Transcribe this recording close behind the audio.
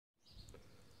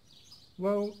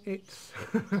Well, it's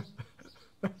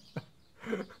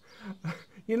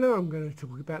you know I'm going to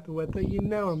talk about the weather. You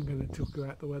know I'm going to talk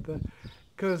about the weather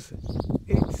because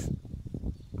it's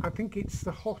I think it's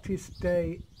the hottest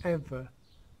day ever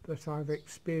that I've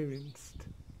experienced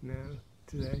now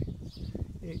today.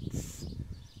 It's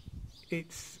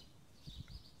it's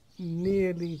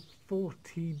nearly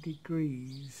 40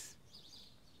 degrees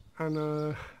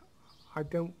and I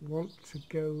don't want to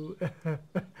go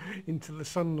into the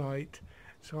sunlight,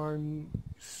 so I'm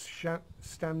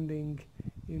standing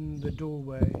in the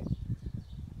doorway.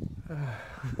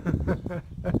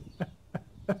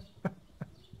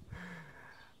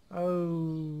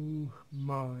 Oh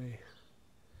my.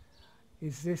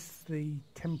 Is this the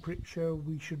temperature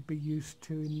we should be used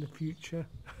to in the future?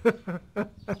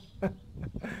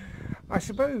 I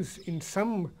suppose in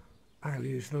some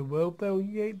areas of the world they're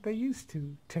used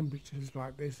to temperatures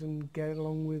like this and get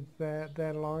along with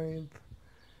their life.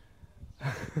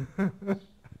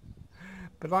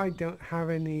 But I don't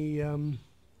have any air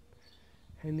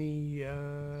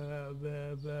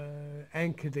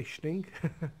conditioning,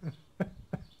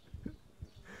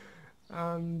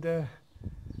 and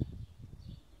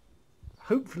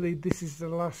hopefully this is the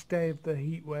last day of the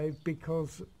heat wave,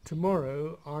 because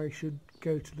tomorrow I should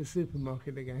go to the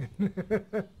supermarket again.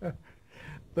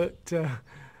 But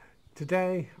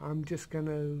today I'm just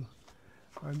gonna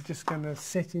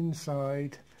sit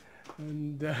inside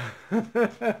and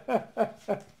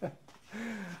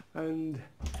and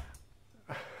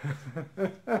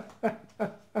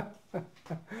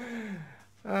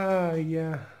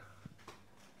yeah,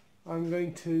 I'm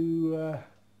going to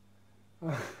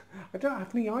I don't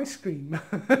have any ice cream.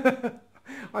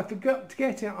 I forgot to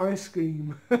get ice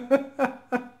cream.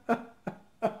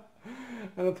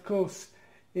 And of course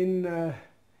in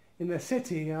the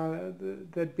city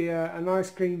there'd be an ice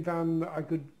cream van that I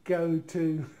could go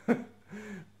to.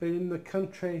 But in the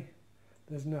country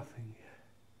there's nothing.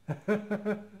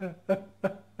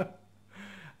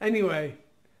 Anyway,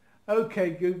 okay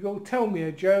Google, tell me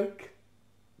a joke.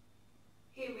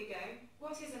 Here we go.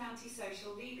 What is an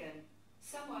antisocial vegan?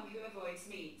 Someone who avoids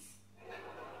meats.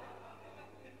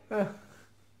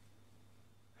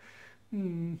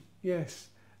 Yes.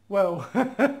 Well,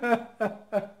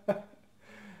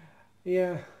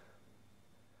 yeah.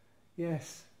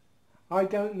 Yes. I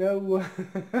don't know.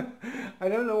 I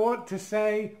don't know what to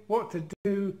say, what to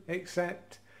do,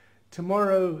 except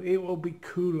tomorrow it will be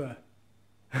cooler.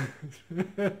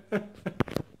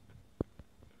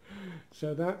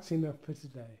 So that's enough for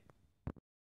today.